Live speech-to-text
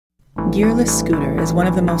Gearless scooter is one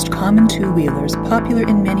of the most common two-wheelers popular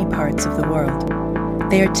in many parts of the world.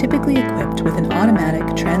 They are typically equipped with an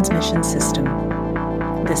automatic transmission system.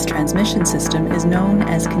 This transmission system is known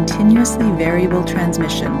as continuously variable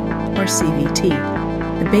transmission, or CVT.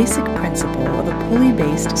 The basic principle of a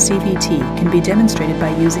pulley-based CVT can be demonstrated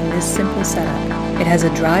by using this simple setup. It has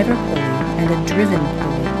a driver pulley and a driven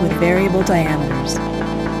pulley with variable diameters.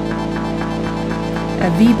 A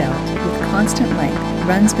V-belt with constant length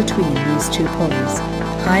runs between these two pulleys.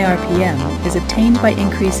 High RPM is obtained by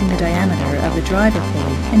increasing the diameter of the driver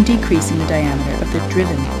pulley and decreasing the diameter of the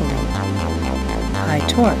driven pulley. High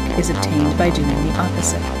torque is obtained by doing the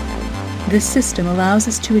opposite. This system allows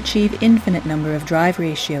us to achieve infinite number of drive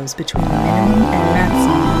ratios between the minimum and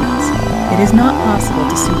maximum limits. It is not possible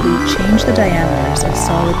to simply change the diameters of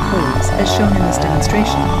solid pulleys as shown in this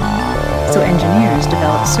demonstration. So engineers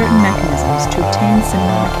develop certain mechanisms to obtain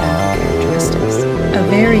similar mechanical characteristics. A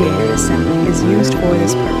variator assembly is used for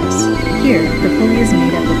this purpose. Here, the pulley is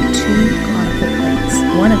made up of two conical plates.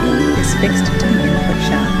 One of them is fixed to the input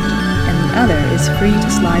shaft, and the other is free to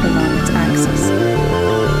slide along its axis.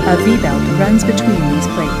 A V-belt runs between these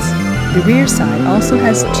plates. The rear side also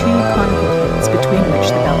has two conical plates between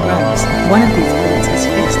which the belt runs. One of these plates is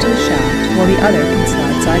fixed to the shaft, while the other can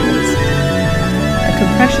slide sideways. A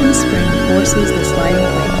compression spring forces the sliding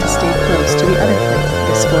plate to stay close to the other plate.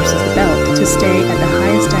 This forces the belt to stay at the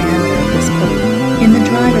highest diameter of this pulley. In the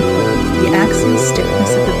driver pulley, the axial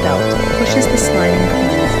stiffness of the belt pushes the sliding pulley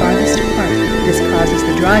farthest apart. This causes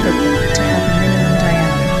the driver pulley to have a minimum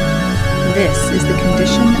diameter. This is the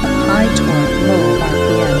condition of high torque, low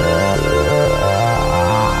RPM.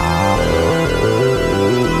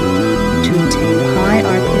 To attain high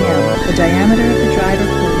RPM, the diameter of the driver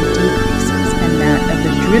pulley decreases and that of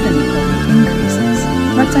the driven pulley increases.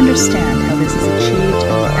 Let's understand how this is achieved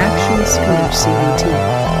in the actual scooter CVT.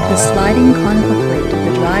 The sliding conical plate of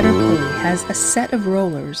the driver pulley has a set of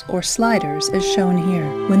rollers or sliders as shown here.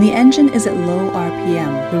 When the engine is at low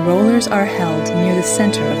RPM, the rollers are held near the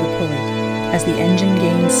center of the pulley. As the engine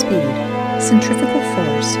gains speed, centrifugal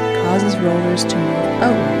force causes rollers to move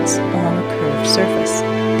outwards along a curved surface.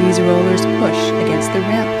 These rollers push against the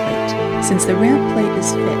ramp plate. Since the ramp plate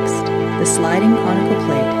is fixed, the sliding conical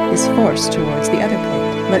plate is forced towards the other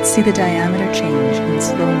plate. Let's see the diameter change in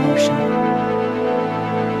slow motion.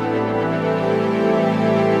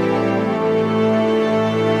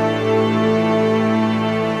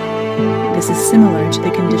 This is similar to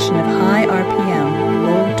the condition of high RPM,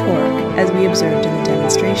 low torque, as we observed in the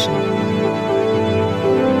demonstration.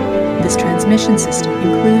 This transmission system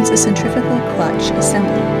includes a centrifugal clutch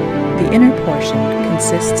assembly. The inner portion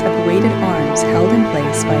consists of weighted arms held in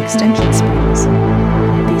place by extension springs.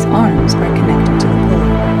 These arms are connected to the pulley.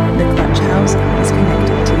 The clutch housing is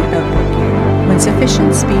connected to the output gear. When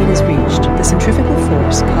sufficient speed is reached, the centrifugal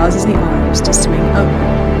force causes the arms to swing outward,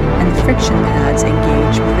 and the friction pads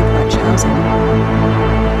engage with the clutch housing.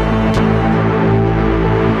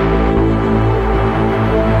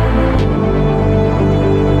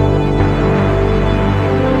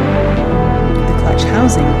 The clutch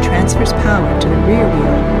housing transfers power to the rear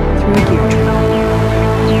wheel through a gear train.